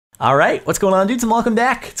Alright, what's going on, dudes, and welcome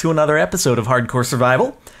back to another episode of Hardcore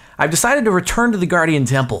Survival. I've decided to return to the Guardian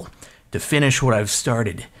Temple to finish what I've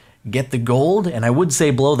started. Get the gold, and I would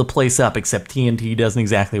say blow the place up, except TNT doesn't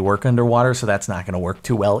exactly work underwater, so that's not going to work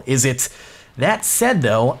too well, is it? That said,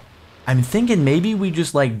 though, I'm thinking maybe we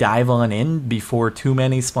just, dive on in before too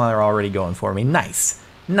many spawn. They're already going for me. Nice.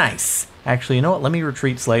 Nice. Actually, you know what? Let me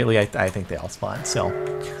retreat slightly. I think they all spawn, so...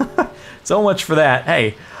 so much for that.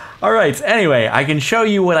 Hey. Alright, anyway, I can show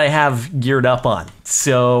you what I have geared up on.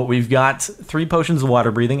 So, we've got 3 potions of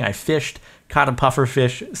water breathing. I fished, caught a puffer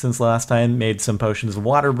fish since last time, made some potions of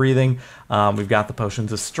water breathing. We've got the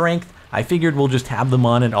potions of strength. I figured we'll just have them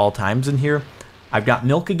on at all times in here. I've got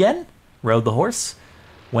milk again, rode the horse,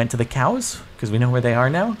 went to the cows, because we know where they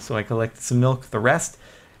are now, so I collected some milk. The rest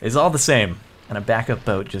is all the same, and a backup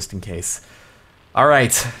boat just in case.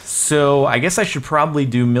 Alright, so I guess I should probably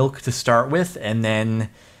do milk to start with, and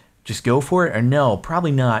then... just go for it? Or no,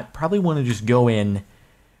 probably not. Probably want to just go in,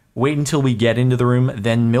 wait until we get into the room,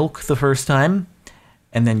 then milk the first time,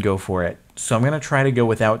 and then go for it. So I'm going to try to go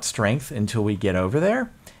without strength until we get over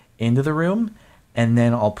there, into the room, and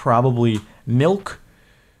then I'll probably milk,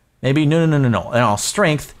 maybe, no, and I'll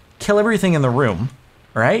strength, kill everything in the room,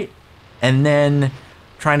 right? And then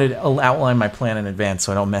trying to outline my plan in advance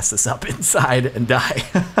so I don't mess this up inside and die.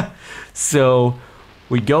 So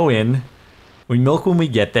we go in, we milk when we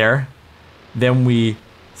get there, then we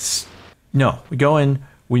go in,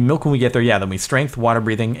 we milk when we get there, yeah, then we strength, water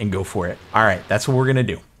breathing, and go for it. Alright, that's what we're gonna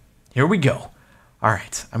do. Here we go.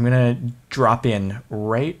 Alright, I'm gonna drop in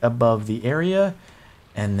right above the area,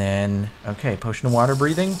 and then, okay, potion of water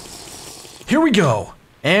breathing. Here we go!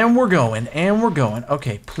 And we're going, and we're going.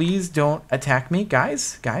 Okay, please don't attack me,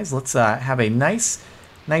 guys. Guys, let's have a nice,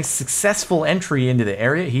 successful entry into the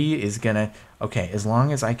area. He is gonna... okay, as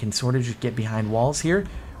long as I can sort of just get behind walls here,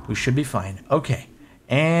 we should be fine. Okay,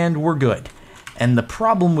 and we're good. And the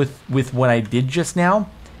problem with what I did just now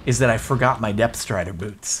is that I forgot my Depth Strider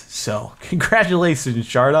boots. So, congratulations,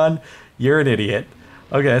 Chardon. You're an idiot.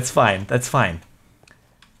 Okay, that's fine. That's fine.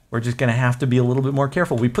 We're just going to have to be a little bit more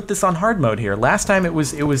careful. We put this on hard mode here. Last time it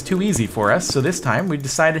was too easy for us, so this time we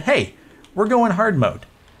decided, hey, we're going hard mode.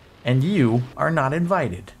 And you are not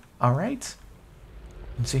invited. All right?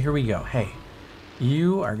 And so here we go. Hey.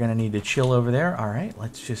 You are going to need to chill over there. All right,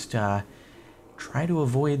 let's just try to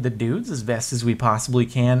avoid the dudes as best as we possibly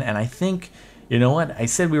can. And I think, you know what? I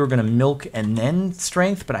said we were going to milk and then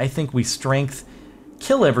strength, but I think we strength,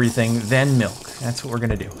 kill everything, then milk. That's what we're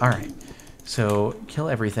going to do. All right, so kill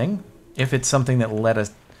everything. If it's something that let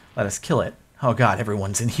us kill it. Oh, God,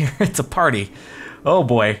 everyone's in here. It's a party. Oh,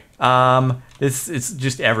 boy. It's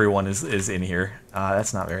just everyone is in here.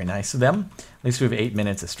 That's not very nice of them. At least we have 8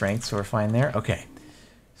 minutes of strength, so we're fine there. Okay.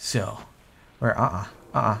 So, we're, I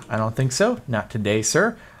don't think so. Not today,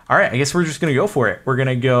 sir. All right, I guess we're just going to go for it. We're going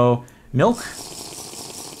to go milk.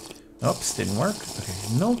 Oops, didn't work.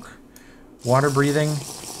 Okay, milk, water breathing,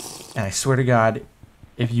 and I swear to God,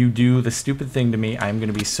 if you do the stupid thing to me, I'm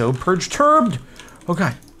going to be so perturbed. Oh,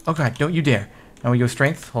 God, don't you dare. Now we go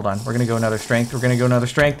strength. Hold on, we're going to go another strength. We're going to go another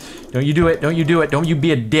strength. Don't you do it, don't you do it. Don't you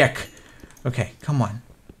be a dick. Okay, come on.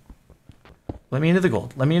 Let me into the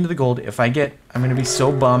gold. Let me into the gold. If I get... I'm going to be so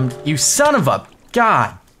bummed. You son of a...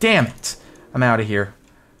 God damn it. I'm out of here.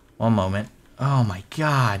 One moment. Oh my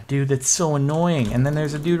God, dude, that's so annoying. And then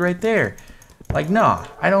there's a dude right there. Like, nah,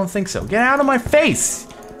 I don't think so. Get out of my face.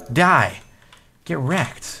 Die. Get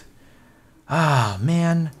wrecked. Ah,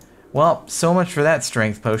 man. Well, so much for that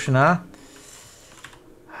strength potion, huh?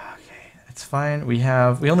 Okay, that's fine. We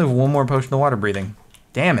only have 1 more potion of water breathing.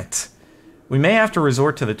 Damn it. We may have to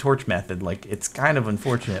resort to the torch method. Like, it's kind of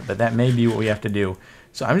unfortunate, but that may be what we have to do.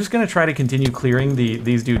 So I'm just going to try to continue clearing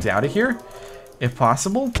these dudes out of here, if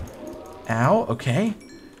possible. Ow, okay.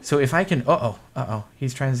 So if I can... Uh-oh.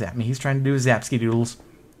 He's trying to zap me. He's trying to do his zapski doodles.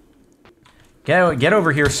 Get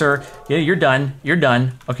over here, sir. Yeah, you're done. You're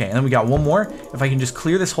done. Okay, and then we got 1 more. If I can just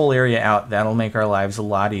clear this whole area out, that'll make our lives a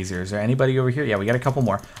lot easier. Is there anybody over here? Yeah, we got a couple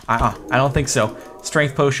more. I don't think so.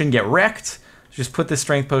 Strength potion, get wrecked. Just put this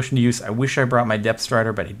strength potion to use. I wish I brought my Depth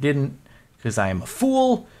Strider, but I didn't, because I am a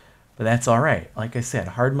fool. But that's all right. Like I said,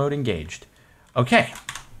 hard mode engaged. Okay.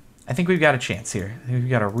 I think we've got a chance here. I think we've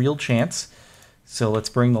got a real chance. So let's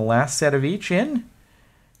bring the last set of each in,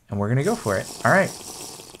 and we're going to go for it. All right.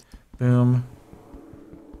 Boom.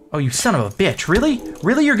 Oh, you son of a bitch. Really?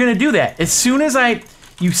 Really, you're going to do that? As soon as I...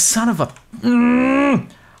 You son of a...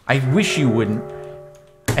 I wish you wouldn't.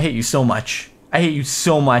 I hate you so much. I hate you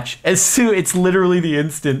so much. It's literally the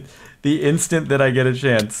instant that I get a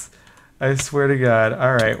chance. I swear to God.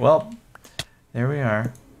 All right, well, there we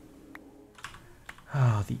are.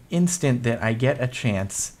 Oh, the instant that I get a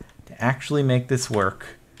chance actually make this work.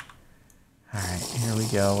 All right, here we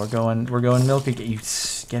go. We're going milk again. You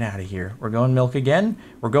get out of here. We're going milk again.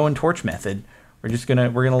 We're going torch method. We're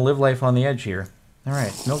gonna live life on the edge here. All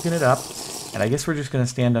right, milking it up, and I guess we're just gonna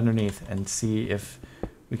stand underneath and see if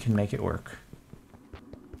we can make it work.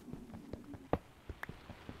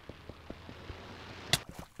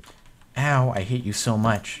 Ow, I hate you so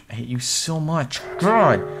much. I hate you so much.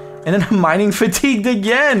 God. And then I'm mining fatigued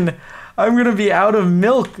again. I'm going to be out of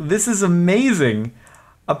milk. This is amazing.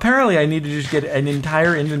 Apparently, I need to just get an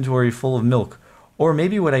entire inventory full of milk. Or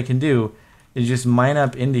maybe what I can do is just mine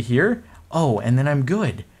up into here. Oh, and then I'm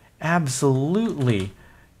good. Absolutely.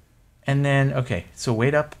 And then, okay, so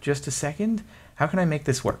wait up just a second. How can I make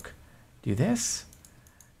this work? Do this.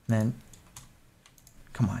 And then,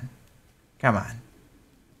 come on. Come on.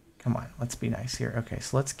 Come on, let's be nice here. Okay,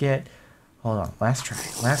 so let's get, hold on, last try.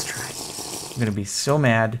 I'm gonna be so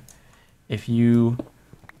mad if you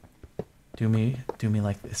do me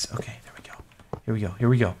like this. Okay, there we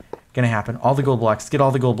go. Gonna happen. All the gold blocks, get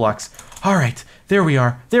all the gold blocks. All right, there we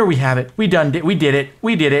are. There we have it. We did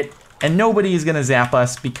it. And nobody is gonna zap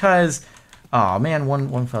us because, oh man,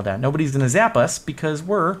 one fell down. Nobody's gonna zap us because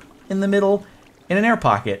we're in the middle in an air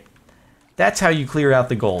pocket. That's how you clear out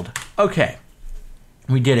the gold. Okay.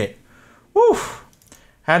 We did it. Woo!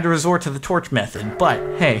 Had to resort to the torch method,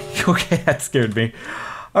 but hey, okay, that scared me.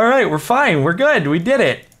 All right, we're fine. We're good. We did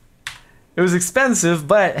it. It was expensive,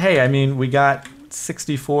 but hey, I mean, we got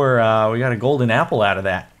 64. We got a golden apple out of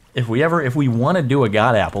that. If we want to do a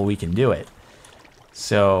god apple, we can do it.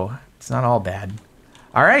 So it's not all bad.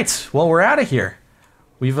 All right, well, we're out of here.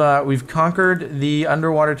 We've conquered the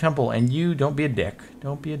underwater temple, and you don't be a dick.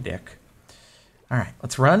 Don't be a dick. All right,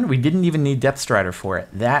 let's run. We didn't even need Depth Strider for it.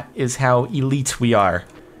 That is how elite we are.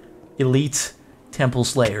 Elite temple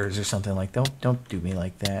slayers or something like that. Don't do me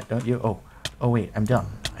like that. Don't you? Oh wait, I'm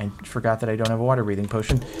dumb. I forgot that I don't have a water breathing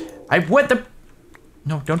potion. What the?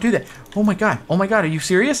 No, don't do that. Oh my god. Are you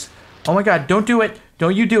serious? Oh my god, don't do it.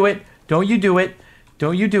 Don't you do it. Don't you do it.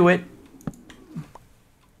 Don't you do it.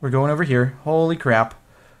 We're going over here. Holy crap.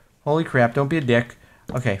 Don't be a dick.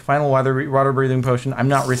 Okay, final water breathing potion. I'm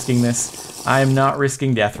not risking this. I'm not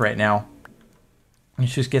risking death right now.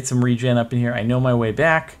 Let's just get some regen up in here. I know my way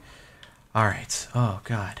back. All right. Oh,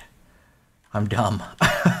 God. I'm dumb.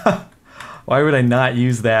 Why would I not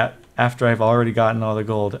use that after I've already gotten all the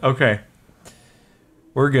gold? Okay.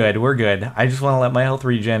 We're good. I just want to let my health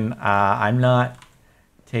regen. I'm not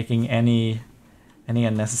taking any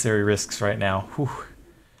unnecessary risks right now. Whew.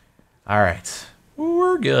 All right.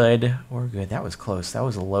 We're good. That was close. That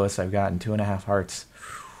was the lowest I've gotten. 2.5 hearts.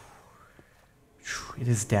 It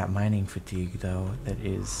is that mining fatigue, though, that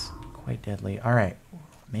is quite deadly. All right.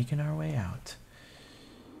 Making our way out.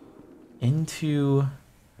 Into,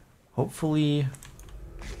 hopefully,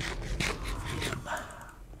 freedom.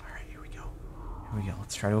 All right, here we go.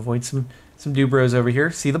 Let's try to avoid some Dubros over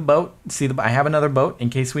here. See the boat. I have another boat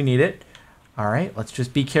in case we need it. All right. Let's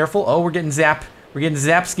just be careful. Oh, we're getting zapped. We're getting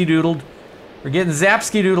zapski-doodled.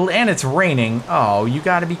 And it's raining. Oh, you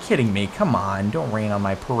gotta be kidding me. Come on, don't rain on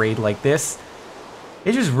my parade like this.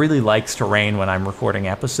 It just really likes to rain when I'm recording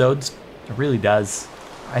episodes. It really does.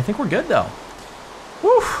 I think we're good, though.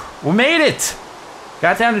 Whew, we made it!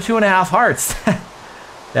 Got down to 2.5 hearts.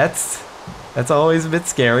 That's always a bit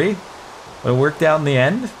scary, but it worked out in the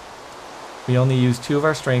end. We only used 2 of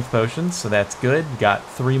our strength potions, so that's good. Got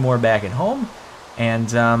 3 more back at home,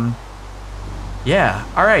 and yeah.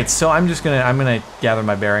 All right. So I'm gonna gather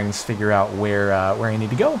my bearings, figure out where I need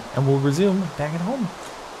to go, and we'll resume back at home.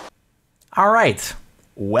 All right.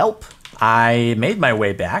 Welp, I made my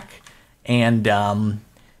way back and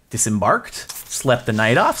disembarked, slept the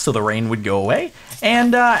night off so the rain would go away,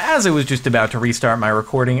 and as I was just about to restart my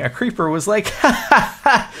recording, a creeper was like,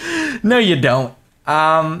 "No, you don't."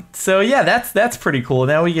 So yeah, that's pretty cool.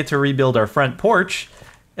 Now we get to rebuild our front porch.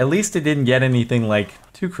 At least it didn't get anything like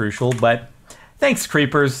too crucial, but. Thanks,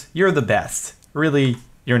 creepers. You're the best. Really,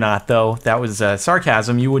 you're not, though. That was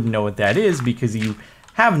sarcasm. You wouldn't know what that is because you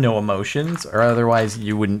have no emotions, or otherwise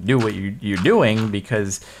you wouldn't do what you're doing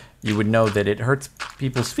because you would know that it hurts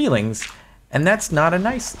people's feelings, and that's not a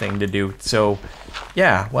nice thing to do. So,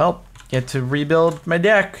 yeah, well, get to rebuild my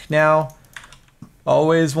deck now.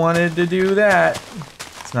 Always wanted to do that.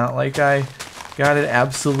 It's not like I got it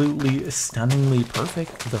absolutely stunningly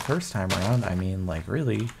perfect the first time around. I mean, like,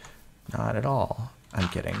 really... Not at all. I'm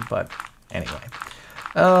kidding, but anyway.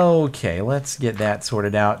 Okay, let's get that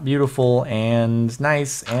sorted out. Beautiful and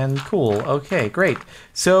nice and cool. Okay, great.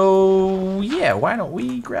 So, yeah, why don't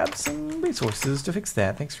we grab some resources to fix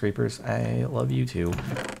that? Thanks, creepers. I love you too.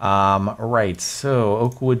 Right, so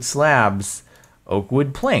oak wood slabs. Oak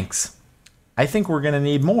wood planks. I think we're going to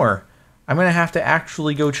need more. I'm going to have to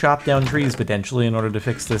actually go chop down trees potentially in order to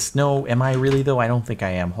fix this. No, am I really though? I don't think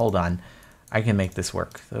I am. Hold on. I can make this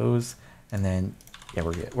work. Those, and then, yeah,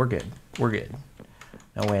 we're good. We're good. We're good.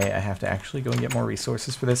 No way I have to actually go and get more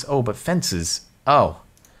resources for this. Oh, but fences. Oh,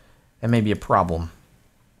 that may be a problem.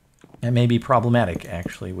 That may be problematic,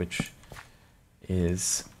 actually, which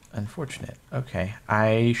is unfortunate. Okay,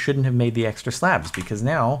 I shouldn't have made the extra slabs because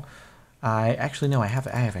now I actually no, I have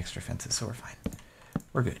extra fences, so we're fine.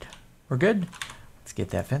 We're good. We're good. Let's get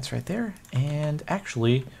that fence right there. And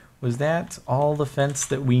actually, was that all the fence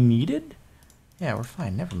that we needed? Yeah, we're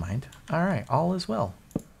fine. Never mind. All right, all is well.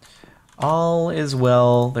 All is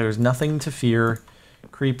well. There's nothing to fear.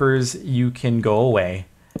 Creepers, you can go away.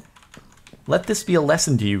 Let this be a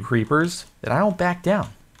lesson to you, creepers, that I don't back down.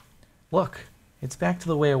 Look, it's back to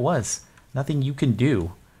the way it was. Nothing you can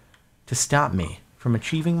do to stop me from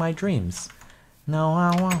achieving my dreams. No,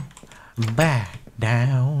 I won't back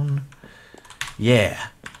down. Yeah,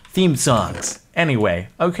 theme songs. Anyway,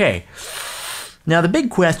 okay. Now the big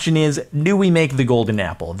question is, do we make the golden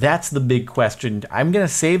apple? That's the big question. I'm gonna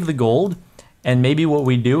save the gold, and maybe what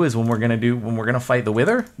we do is when we're gonna fight the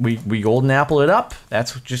wither, we golden apple it up.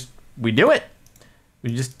 That's just, we do it.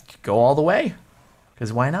 We just go all the way,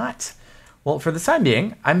 because why not? Well, for the time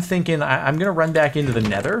being, I'm thinking I'm gonna run back into the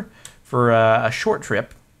nether for a short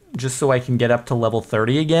trip, just so I can get up to level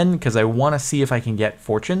 30 again, because I want to see if I can get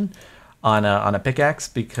fortune on a pickaxe,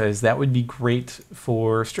 because that would be great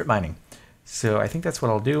for strip mining. So I think that's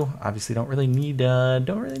what I'll do. Obviously, don't really need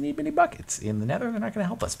many buckets in the nether. They're not going to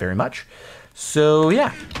help us very much. So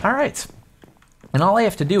yeah, all right. And all I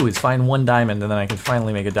have to do is find one diamond, and then I can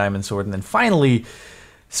finally make a diamond sword, and then finally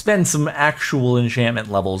spend some actual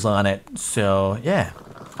enchantment levels on it. So yeah,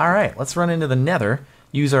 all right. Let's run into the nether.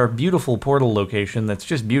 Use our beautiful portal location that's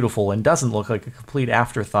just beautiful and doesn't look like a complete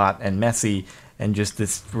afterthought and messy and just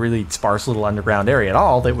this really sparse little underground area at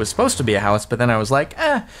all that was supposed to be a house, but then I was like,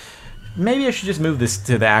 maybe I should just move this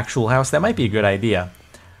to the actual house. That might be a good idea.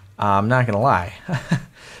 I'm not gonna lie.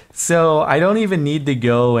 So I don't even need to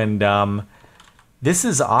go and, this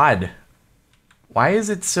is odd. Why is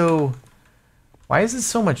it so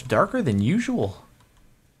much darker than usual?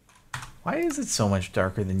 Why is it so much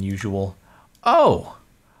darker than usual? Oh,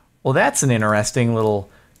 well that's an interesting little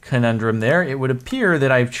conundrum there. It would appear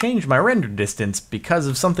that I've changed my render distance because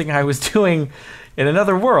of something I was doing in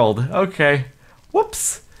another world. Okay,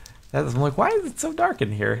 whoops. I'm like, why is it so dark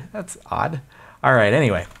in here? That's odd. All right,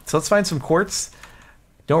 anyway, so let's find some quartz.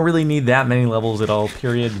 Don't really need that many levels at all,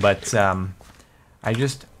 period, but I'm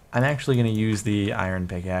actually gonna use the iron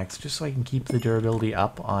pickaxe just so I can keep the durability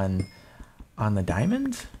up on the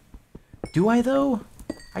diamond. Do I though?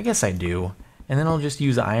 I guess I do. And then I'll just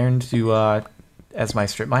use iron to as my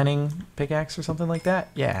strip mining pickaxe or something like that.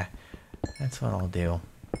 Yeah, that's what I'll do.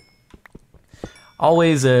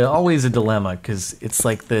 Always a dilemma, because it's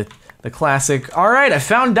like the classic, all right, I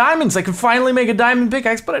found diamonds. I can finally make a diamond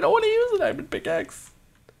pickaxe, but I don't want to use a diamond pickaxe.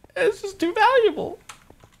 It's just too valuable.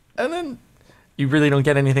 And then you really don't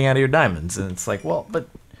get anything out of your diamonds. And it's like, well, but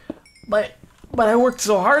I worked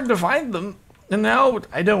so hard to find them, and now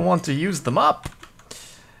I don't want to use them up.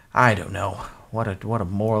 I don't know. What a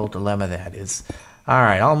moral dilemma that is. All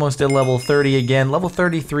right, almost at level 30 again. Level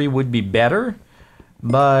 33 would be better,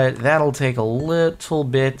 but that'll take a little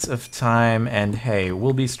bit of time. And hey,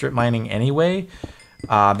 we'll be strip mining anyway,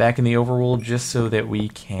 back in the overworld, just so that we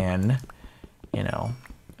can, you know,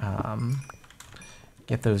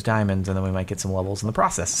 get those diamonds, and then we might get some levels in the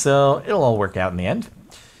process. So it'll all work out in the end.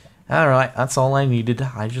 All right, that's all I needed.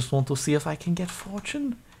 I just want to see if I can get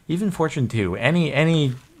fortune, even fortune 2.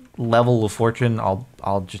 Any level of fortune,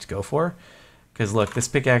 I'll just go for, because look, this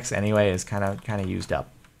pickaxe anyway is kind of used up.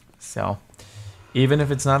 So even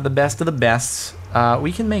if it's not the best of the best,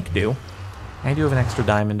 we can make do. I do have an extra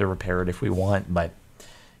diamond to repair it if we want, but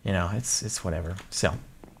you know, it's whatever. So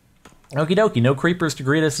okie dokie, no creepers to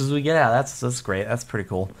greet us as we get out. That's great. That's pretty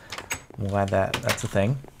cool. I'm glad that's a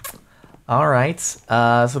thing. All right.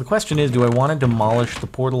 So the question is, do I want to demolish the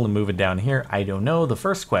portal and move it down here? I don't know. The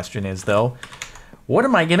first question is though, what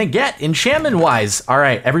am I gonna get enchantment-wise? All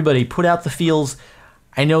right, everybody, put out the feels.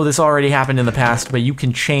 I know this already happened in the past, but you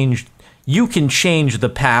can change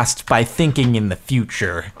the past by thinking in the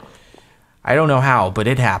future. I don't know how, but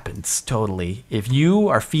it happens totally. If you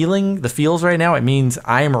are feeling the feels right now, it means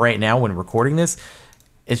I am right now when recording this.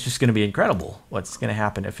 It's just gonna be incredible what's gonna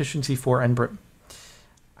happen. Efficiency 4 and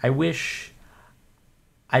I wish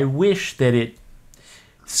that it.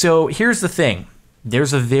 So here's the thing.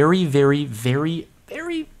 There's a very, very, very,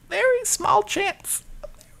 very, very small chance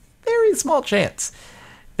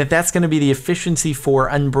that that's going to be the efficiency 4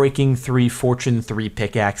 Unbreaking 3 Fortune 3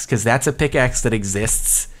 pickaxe, because that's a pickaxe that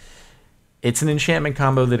exists. It's an enchantment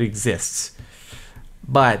combo that exists.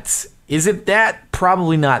 But is it that?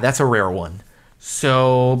 Probably not. That's a rare one.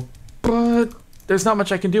 So, but there's not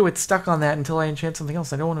much I can do. It's stuck on that until I enchant something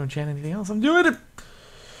else. I don't want to enchant anything else. I'm doing it.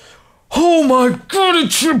 Oh my god,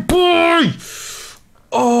 it's your boy!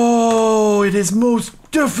 Oh, it is most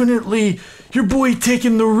definitely your boy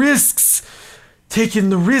taking the risks. Taking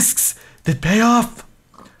the risks that pay off.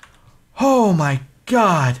 Oh my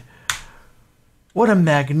god. What a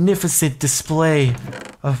magnificent display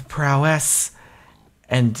of prowess.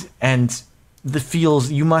 And the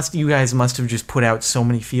feels, you guys must have just put out so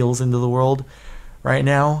many feels into the world right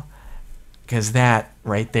now. Because that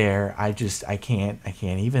right there, I can't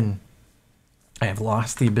even. I have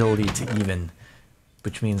lost the ability to even,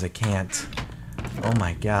 which means I can't. Oh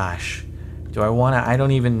my gosh. Do I want to? I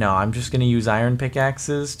don't even know. I'm just going to use iron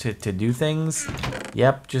pickaxes to do things.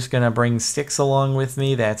 Yep, just going to bring sticks along with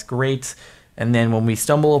me. That's great. And then when we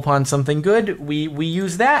stumble upon something good, we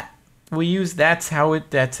use that. That's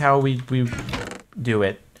how we do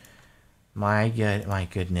it. My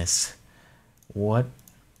goodness. What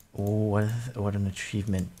an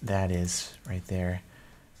achievement that is right there.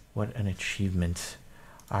 What an achievement.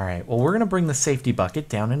 All right, well, we're going to bring the safety bucket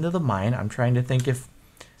down into the mine. I'm trying to think if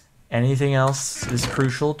anything else is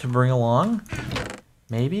crucial to bring along.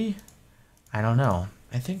 Maybe? I don't know.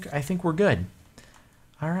 I think we're good.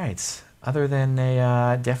 All right. Other than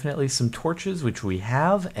definitely some torches, which we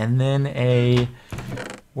have, and then a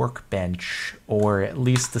workbench, or at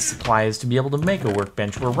least the supplies to be able to make a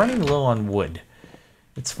workbench. We're running low on wood.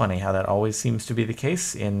 It's funny how that always seems to be the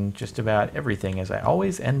case in just about everything, as I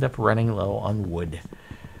always end up running low on wood.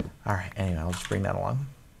 All right, anyway, I'll just bring that along.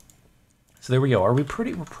 So there we go. We're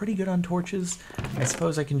pretty good on torches. I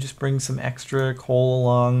suppose I can just bring some extra coal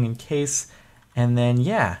along in case, and then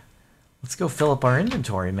yeah, let's go fill up our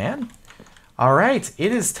inventory, man. All right,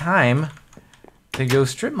 it is time to go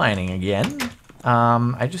strip mining again.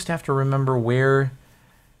 I just have to remember where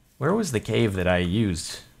was the cave that I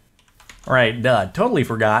used. All right, totally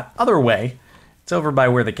forgot. Other way. It's over by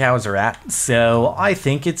where the cows are at. So I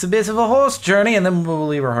think it's a bit of a horse journey, and then we'll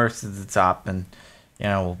leave our horse at the top and, you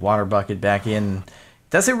know, water bucket back in.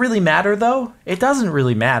 Does it really matter, though? It doesn't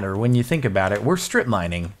really matter when you think about it. We're strip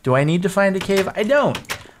mining. Do I need to find a cave? I don't.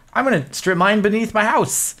 I'm going to strip mine beneath my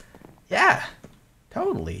house. Yeah,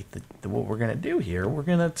 totally. What we're going to do here, we're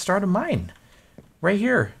going to start a mine. Right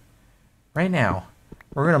here. Right now.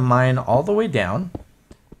 We're going to mine all the way down.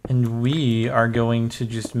 And we are going to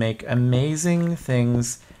just make amazing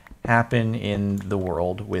things happen in the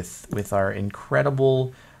world with our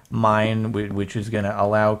incredible mine, which is going to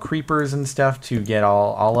allow creepers and stuff to get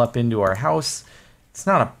all up into our house. It's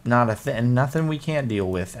nothing we can't deal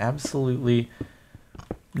with. Absolutely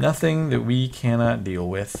nothing that we cannot deal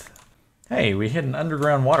with. Hey, we hit an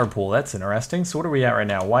underground water pool. That's interesting. So what are we at right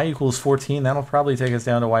now? Y equals 14. That'll probably take us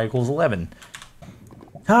down to Y equals 11.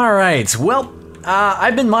 All right. Well,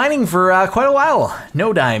 I've been mining for quite a while.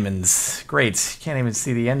 No diamonds. Great. Can't even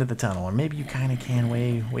see the end of the tunnel. Or maybe you kind of can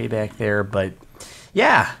way back there. But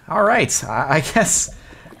yeah, all right. I guess,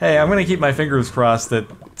 hey, I'm going to keep my fingers crossed that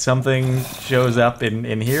something shows up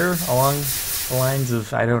in here along the lines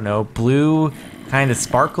of, I don't know, blue, kind of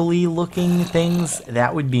sparkly looking things.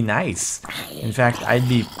 That would be nice. In fact, I'd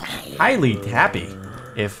be highly happy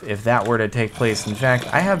if that were to take place. In fact,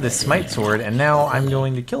 I have this smite sword, and now I'm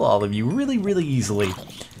going to kill all of you really easily.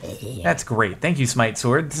 That's great. Thank you, smite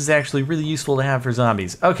sword. This is actually really useful to have for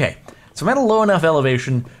zombies. Okay, so I'm at a low enough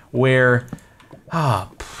elevation where,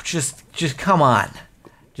 just come on.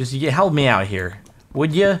 Just help me out here.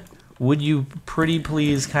 Would you? Would you pretty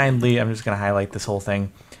please kindly, I'm just going to highlight this whole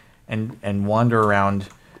thing, and wander around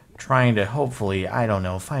trying to hopefully, I don't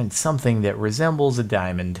know, find something that resembles a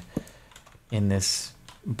diamond in this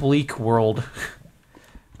bleak world.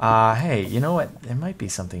 Hey, you know what? There might be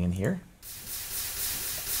something in here.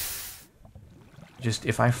 Just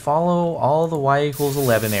if I follow all the Y equals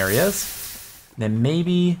 11 areas, then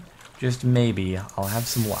maybe, just maybe, I'll have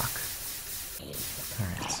some luck.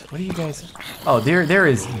 Alright, so what do you guys... Oh, there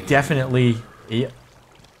is definitely...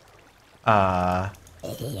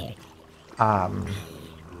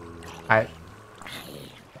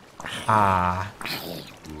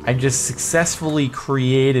 I just successfully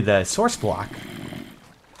created a source block.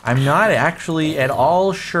 I'm not actually at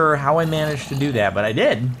all sure how I managed to do that, but I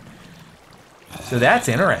did. So that's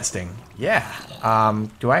interesting. Yeah.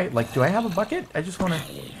 Do I have a bucket? I just want to...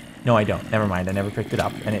 No, I don't. Never mind. I never picked it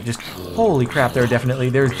up. And it just... Holy crap, there's definitely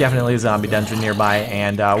a zombie dungeon nearby,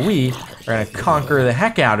 and we are going to conquer the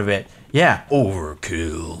heck out of it Yeah,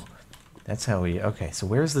 overkill. That's how we... Okay, so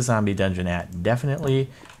where's the zombie dungeon at? Definitely...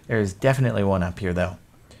 There's definitely one up here, though.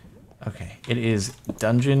 Okay, it is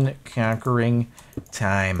dungeon conquering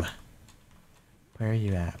time. Where are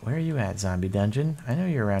you at? Where are you at, zombie dungeon? I know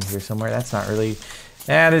you're around here somewhere. That's not really...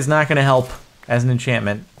 That is not going to help as an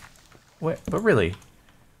enchantment. What, but really...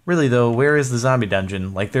 Really, though, where is the zombie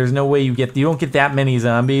dungeon? Like, there's no way you don't get that many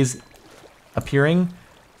zombies appearing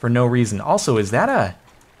for no reason. Also, is that a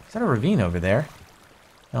ravine over there?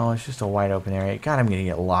 No, it's just a wide open area. God, I'm gonna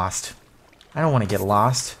get lost. I don't want to get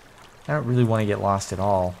lost. I don't really want to get lost at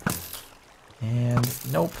all. And,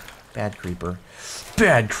 nope. Bad creeper.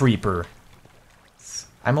 Bad creeper!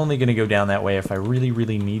 I'm only gonna go down that way if I really,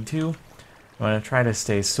 really need to. I'm gonna try to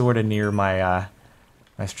stay sort of near my,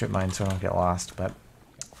 my strip mine so I don't get lost, but...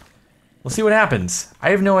 We'll see what happens.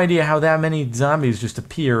 I have no idea how that many zombies just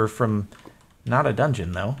appear from not a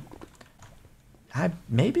dungeon, though.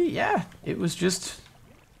 Maybe, yeah. It was just...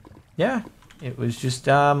 Yeah. It was just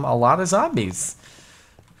a lot of zombies.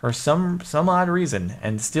 For some odd reason.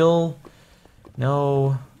 And still...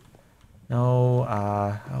 No...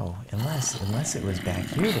 Oh, unless it was back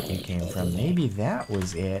here that you came from. Maybe that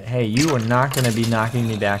was it. Hey, you are not going to be knocking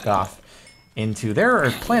me back off into... There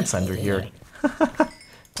are plants under here.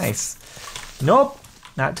 Nice. Nope,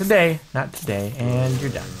 not today, not today. And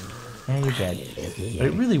you're done. And you're dead. But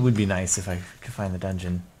it really would be nice if I could find the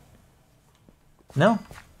dungeon. No?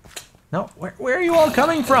 No? Where are you all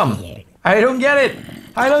coming from? I don't get it.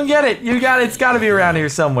 I don't get it. It's got to be around here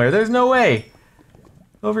somewhere. There's no way.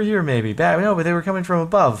 Over here, maybe. No, but they were coming from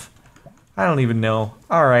above. I don't even know.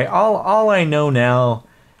 All right, all I know now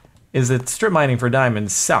is that strip mining for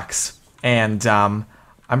diamonds sucks. And I'm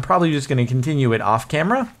probably just going to continue it off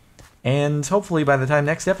camera. And hopefully by the time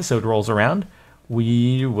next episode rolls around,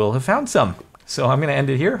 we will have found some. So I'm going to end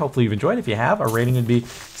it here. Hopefully you've enjoyed. If you have, a rating would be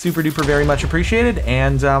super duper very much appreciated.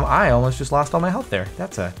 And I almost just lost all my health there.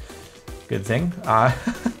 That's a good thing.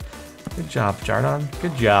 Good job, Jardon.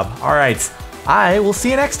 Good job. All right. I will see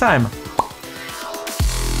you next time